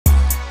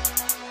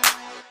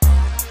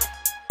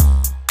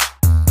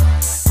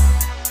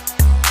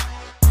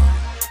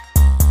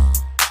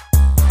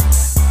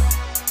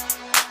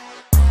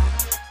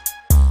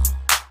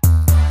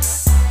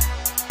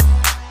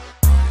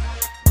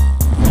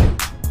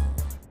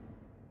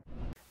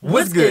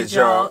What's good,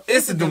 y'all?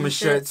 It's the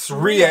Demouchets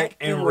React,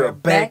 and we're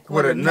back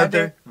with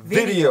another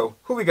video.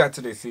 Who we got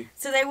today, C?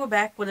 Today we're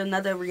back with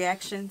another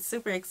reaction.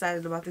 Super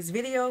excited about this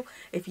video.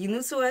 If you're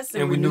new to us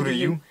and we're new to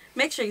you,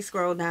 make sure you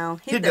scroll down,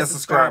 hit that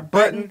subscribe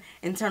button,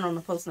 and turn on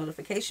the post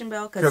notification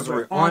bell because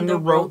we're on the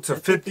road to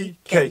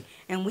 50K.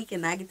 And we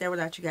cannot get there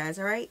without you guys,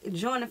 alright?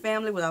 Join the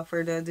family. Without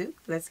further ado,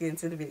 let's get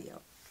into the video.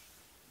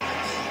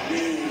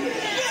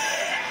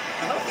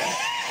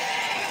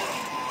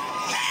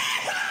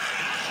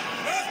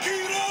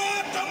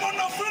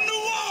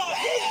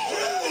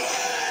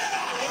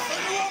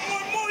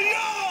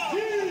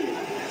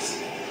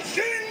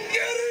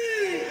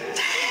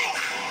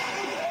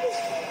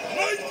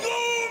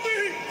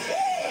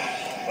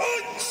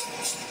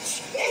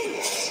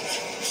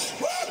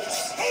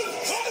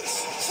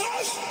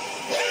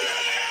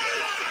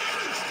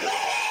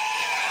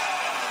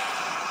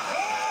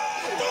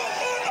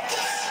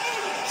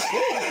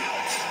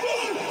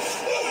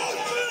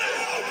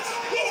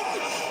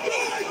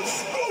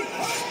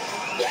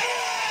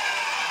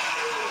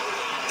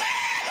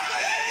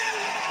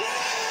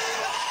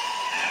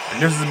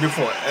 And this is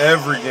before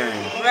every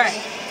game.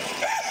 Right.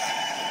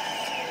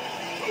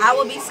 I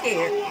will be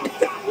scared. You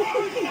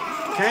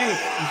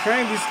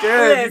can't be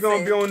scared. Listen, you're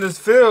gonna be on this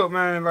field,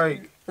 man.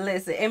 Like,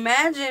 listen,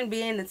 imagine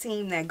being the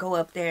team that go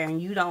up there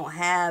and you don't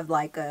have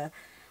like a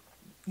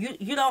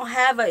you don't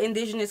have an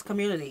indigenous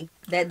community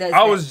that does.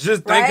 I was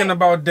just thinking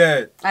about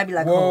that. I'd be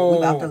like, oh, we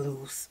about to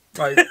lose.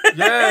 Like,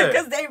 yeah,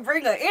 because they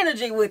bring an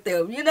energy with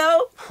them, you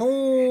know.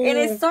 Ooh. And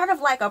it's sort of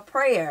like a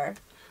prayer.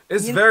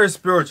 It's very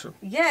spiritual.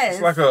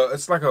 Yes.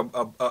 It's like a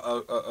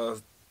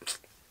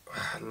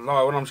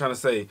Lord, what I'm trying to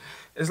say.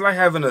 It's like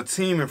having a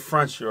team in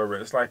front of you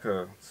already. It's like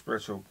a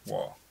spiritual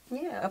wall.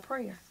 Yeah, a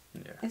prayer.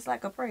 Yeah. It's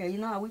like a prayer. You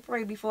know how we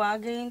pray before our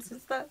games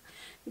and stuff?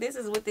 This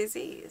is what this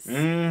is.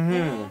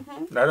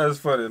 That is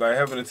funny. Like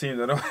having a team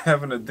that don't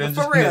have an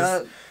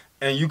indigenous.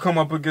 And you come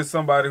up against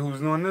somebody who's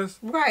doing this?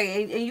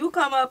 Right. And you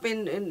come up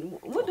and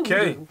what do we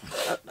do?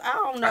 I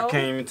don't know. I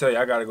can't even tell you.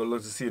 I got to go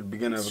look to see the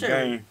beginning of a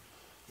game.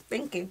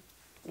 Thinking.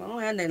 I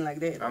don't have nothing like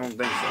that. I don't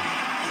think so.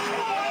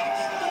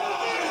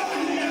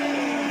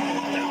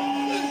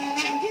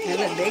 And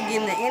look, they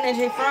getting the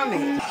energy from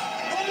it.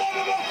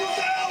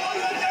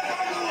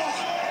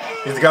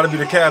 He's got to be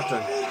the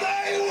captain.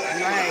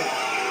 Right.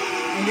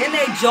 And then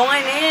they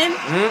join in.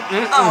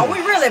 Oh, we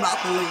really about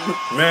to lose.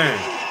 Man,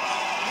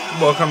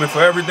 boy, coming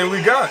for everything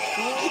we got.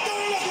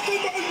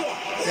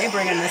 They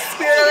bringing the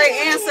spirit of their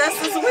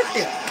ancestors with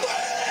them.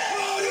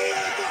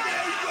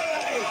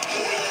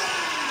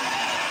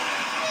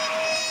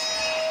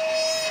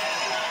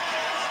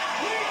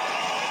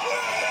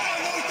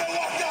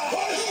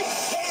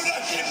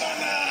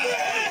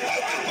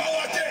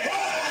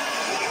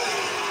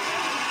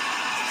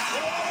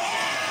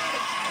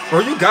 Bro,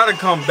 you gotta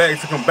come back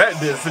to combat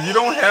this. If you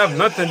don't have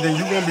nothing, then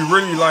you're gonna be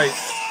really like...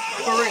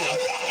 For real.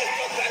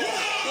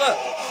 Look.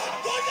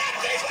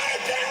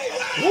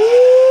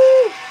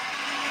 Woo!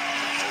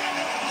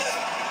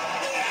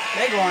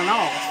 They going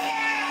off.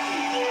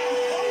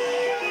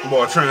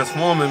 Boy,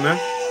 transforming, man.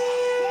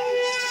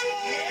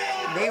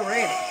 They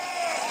ready.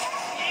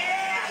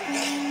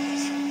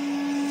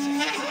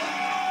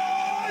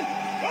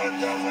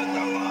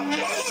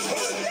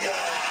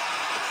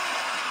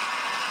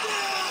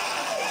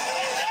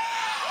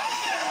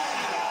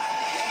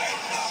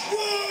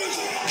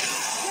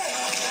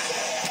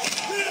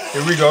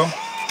 Here we go.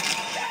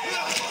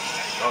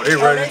 Oh, they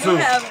ready too.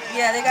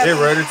 They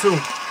ready too.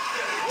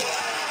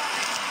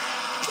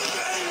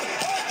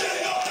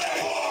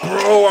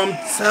 Bro, I'm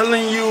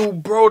telling you,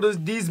 bro,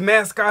 these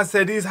mascots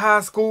at these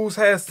high schools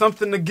has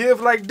something to give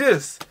like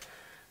this.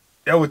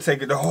 That would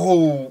take it the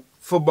whole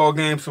football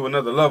game to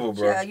another level,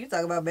 bro. Yeah, you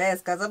talk about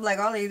mascots. I'm like,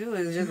 all they do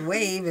is just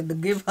wave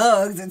and give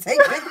hugs and take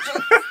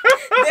pictures.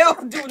 They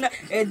don't do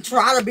nothing and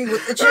try to be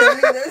with the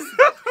cheerleaders.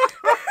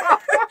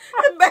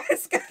 The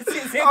mascots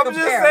is incomparable. I'm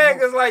just saying,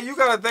 because, like, you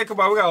got to think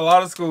about, we got a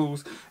lot of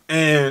schools,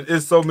 and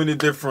it's so many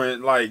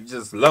different, like,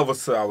 just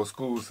levels to our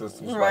school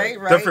systems. Right,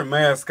 like, different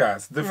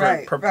mascots,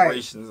 different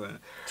preparations. Right.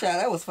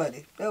 Child, that was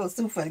funny. That was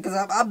too funny, because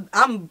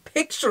I'm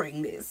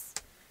picturing this.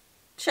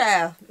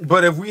 Child.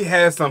 But if we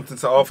had something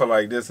to offer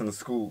like this in the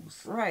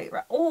schools. Right.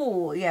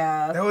 Oh,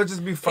 yeah. That would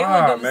just be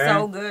fire, man.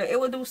 It would do so good. It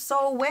would do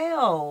so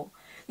well.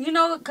 You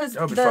know, because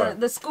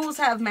the schools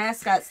have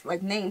mascots,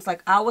 like names,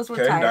 like ours were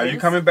Tigers. Now you're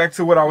coming back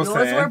to what I was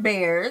saying. Yours were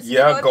Bears.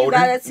 Yeah, you know, Golden. You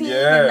got a team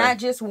and not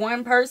just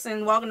one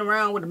person walking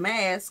around with a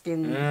mask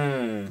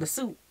and the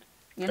suit.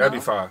 You know? That'd be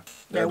fire.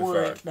 That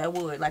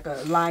would. Like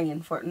a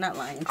lion not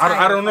lion.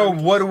 I don't know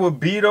what it would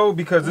be, though,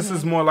 because this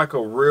is more like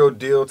a real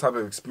deal type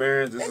of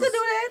experience. They could do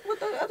that with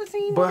the other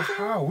team. But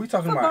how? We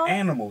talking about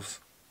animals.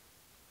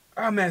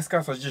 Our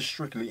mascots are just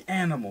strictly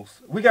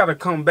animals. We got to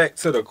come back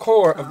to the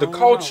core of the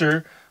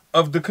culture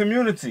of the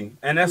community,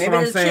 and that's what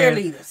I'm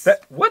saying. Cheerleaders.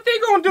 What they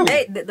gonna do?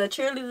 The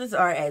cheerleaders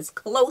are as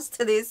close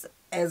to this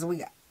as we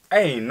got.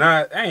 Ain't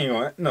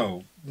gonna,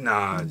 no,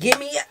 nah. Give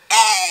me a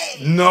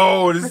A.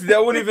 No,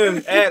 that wouldn't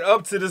even add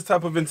up to this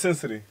type of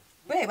intensity.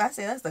 Babe, I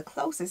said that's the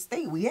closest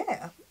thing we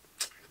have.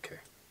 Okay.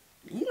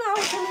 You know,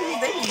 cheerleaders,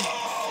 they be.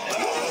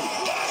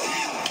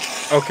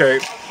 Okay,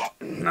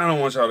 I don't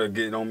want y'all to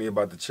get on me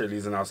about the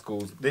cheerleaders in our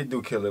schools. They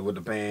do kill it with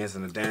the bands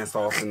and the dance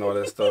offs and all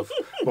that stuff.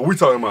 But we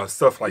talking about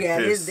stuff like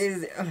this.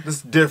 This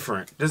is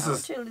different. This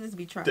is cheerleaders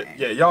be trying.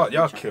 Yeah,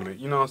 y'all kill it.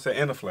 You know what I'm saying?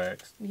 And the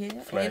flags.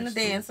 Yeah, flags and the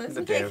dancers.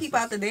 The We can't keep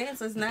out the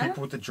dancers now.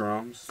 People with the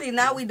drums. See,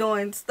 now we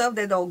doing stuff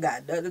that don't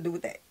got nothing to do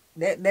with that.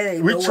 That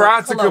ain't. We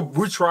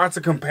tried to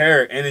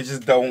compare it, and it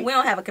just don't. We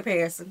don't have a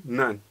comparison.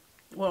 None.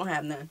 We don't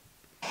have none.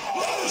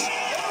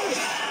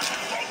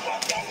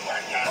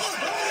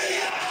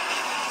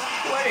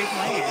 What are they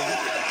playing?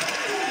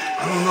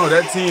 I don't know.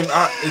 That team.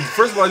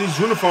 First of all, these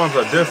uniforms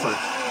are different.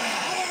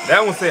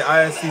 That one say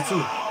ISC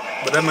too,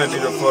 but that might be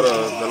for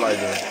the like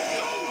the.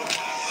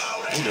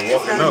 They're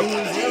walking up.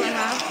 New Zealand,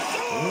 huh?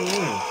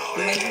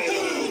 Maybe.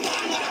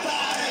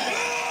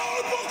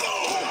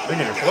 They're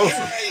getting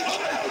closer.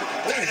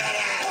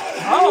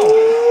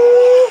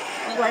 Oh,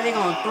 looks like they're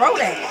gonna throw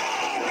that.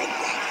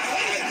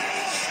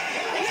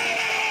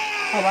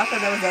 Oh, I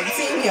thought that was the other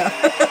team here.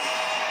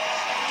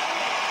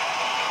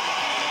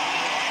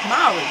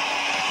 Maui.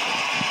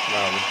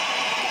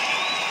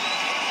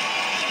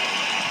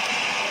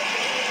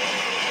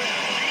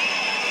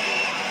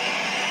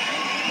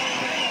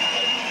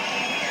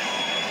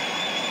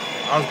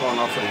 I was going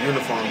off for the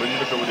uniform, but you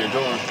look at what they're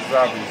doing. It's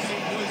obvious.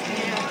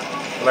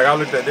 Like I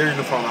looked at their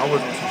uniform, I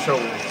wasn't too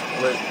sure.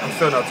 I'm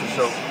still not too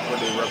sure what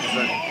they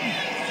represent.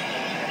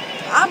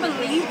 I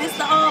believe it's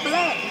the All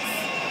Blacks.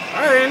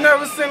 I ain't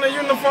never seen a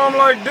uniform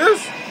like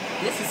this.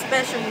 This is a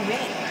special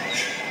event.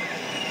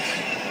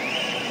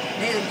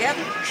 They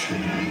together?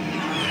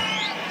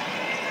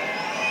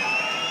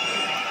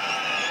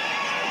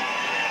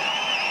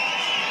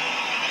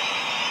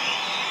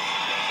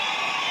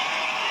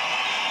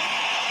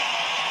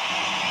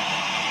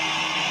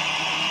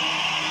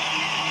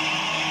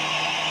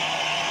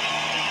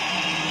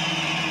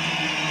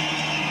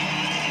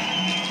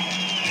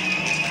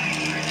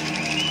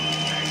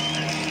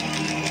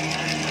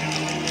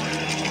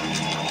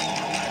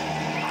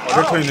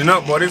 They're cleaning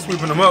up, boy. They're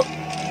sweeping them up.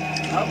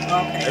 Oh,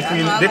 okay.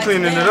 They're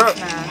cleaning it up.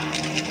 Now.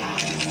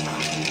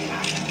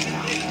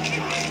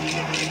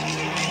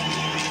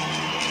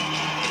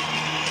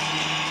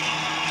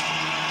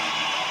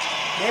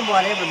 They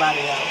brought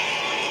everybody out.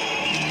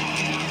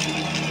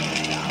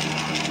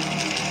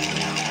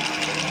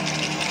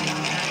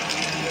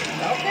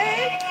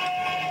 Okay.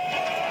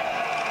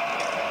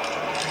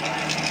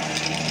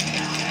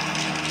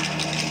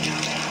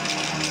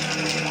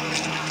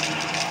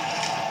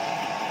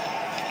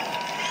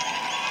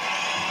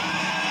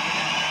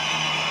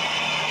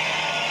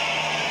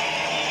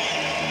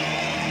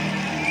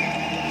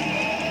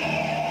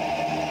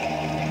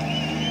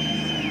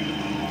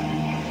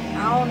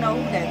 I don't know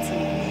who that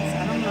team is.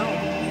 I don't know.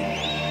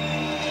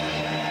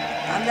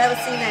 I've never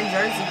seen that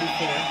jersey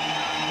before.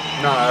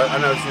 Nah, I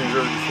never seen a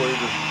jersey before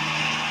either.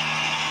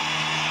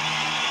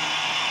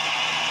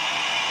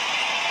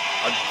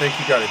 I think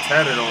he got it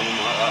tatted on him.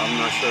 I'm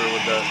not sure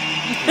what that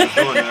he was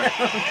doing there.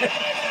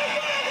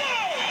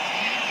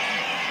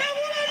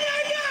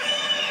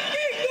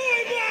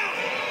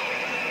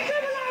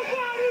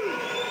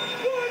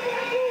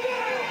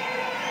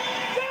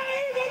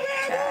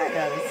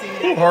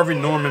 Who Harvey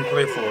Norman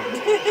play for?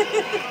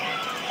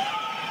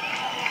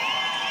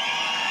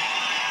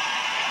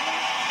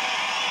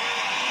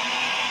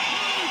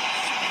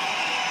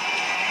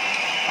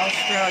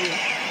 Australia.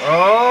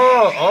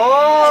 Oh!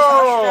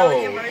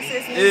 Australia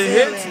versus New It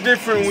Zealand. hits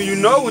different when you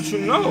know what you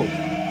know.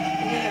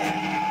 Yeah.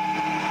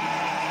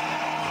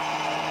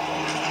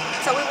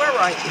 So we were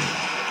right.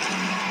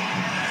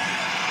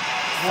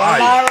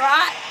 Fire. All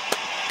right.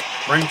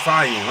 Bring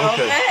fire in.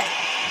 Okay.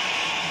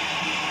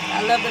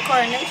 I love the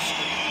coronation.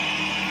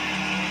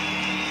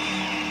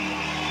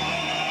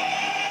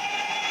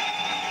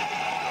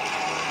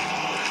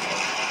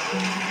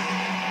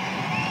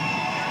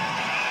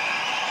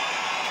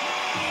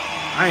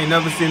 I ain't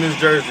never seen this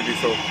jersey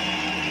before.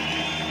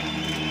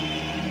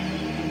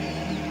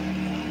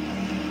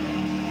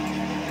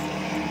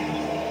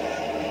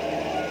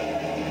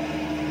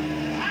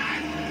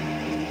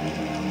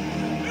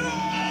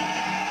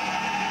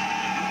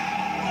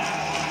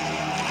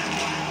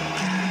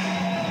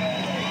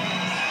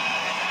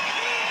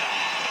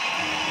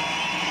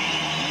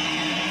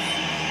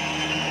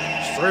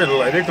 Straight look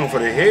like they come for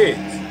their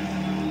heads.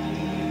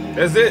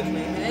 That's it.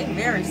 They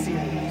very serious.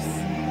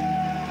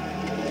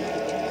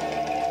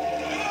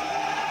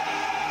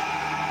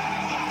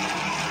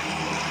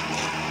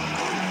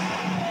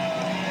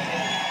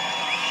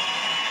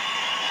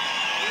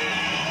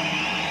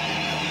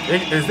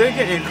 Is they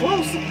getting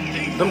close?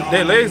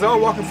 Their legs are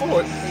walking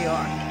forward. They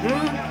are.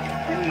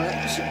 Pretty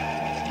much.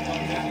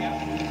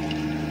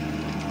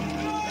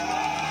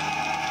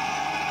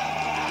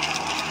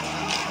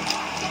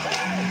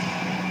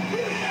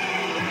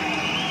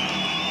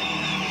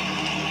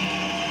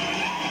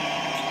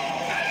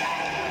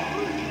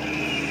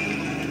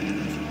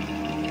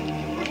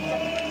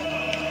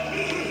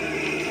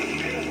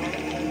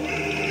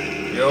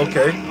 Yeah,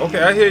 okay.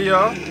 Okay, I hear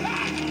y'all.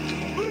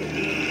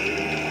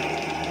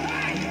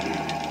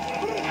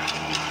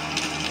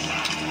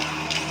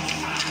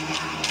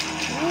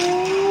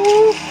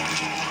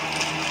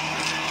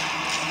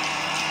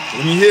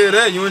 When you hear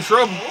that, you in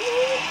trouble.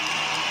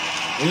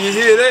 When you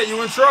hear that,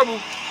 you in trouble.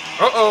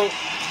 Uh-oh.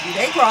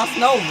 They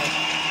crossing over.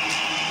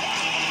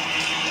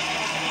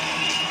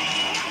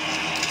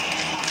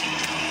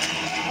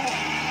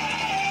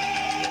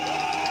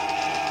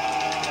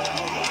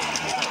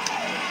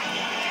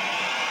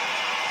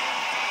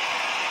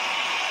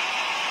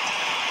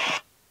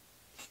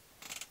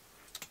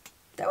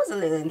 That was a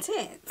little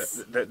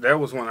intense. That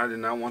was one I did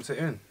not want to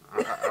end.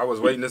 I was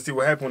waiting to see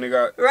what happened when they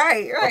got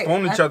right. up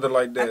on each other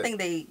like that. I think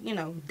they,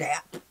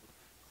 dap.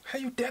 How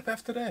you dap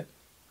after that?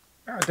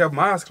 I dap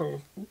my eyes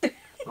closed. I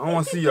don't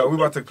want to see y'all. We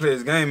about to play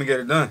this game and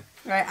get it done.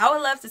 Right. I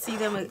would love to see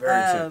them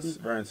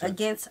Very intense.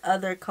 against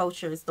other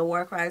cultures. The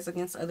war cries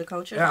against other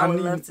cultures. Yeah, I would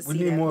love to see that.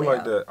 We need more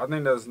like that. I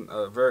think that's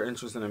a very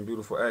interesting and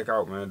beautiful act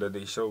out, man, that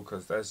they show,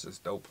 because that's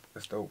just dope.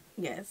 That's dope.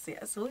 Yes.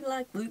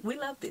 We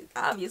loved it.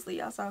 Obviously,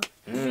 y'all saw.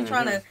 We're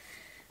trying to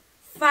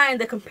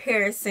find the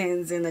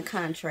comparisons and the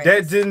contrast.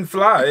 That didn't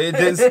fly. It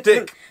didn't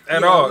stick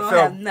at all. We don't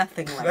have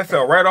nothing like that. That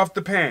fell right off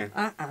the pan.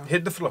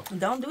 Hit the floor.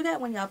 Don't do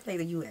that when y'all play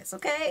the U.S.,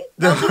 okay?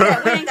 Don't do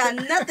that. We ain't got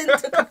nothing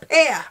to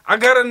compare. I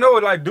gotta know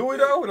it. Like, do we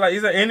though? Like,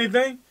 is there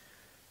anything?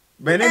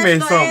 Man, they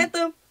made something.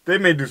 Anthem? They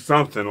may do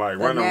something like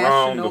run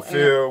around the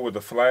field with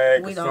the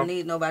flag. We don't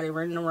need nobody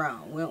running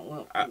around.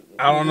 I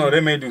don't know. They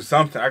may do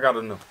something. I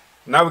gotta know.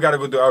 Now we gotta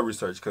go do our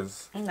research,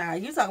 because... Nah,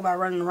 you talk about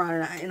running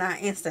around, and I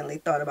instantly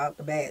thought about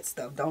the bad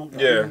stuff. Don't do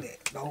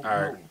that. Don't.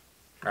 All right.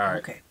 All right.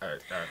 Okay. All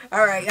right.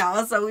 All right,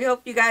 y'all. So we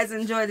hope you guys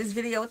enjoyed this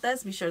video with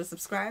us. Be sure to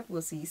subscribe.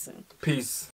 We'll see you soon. Peace.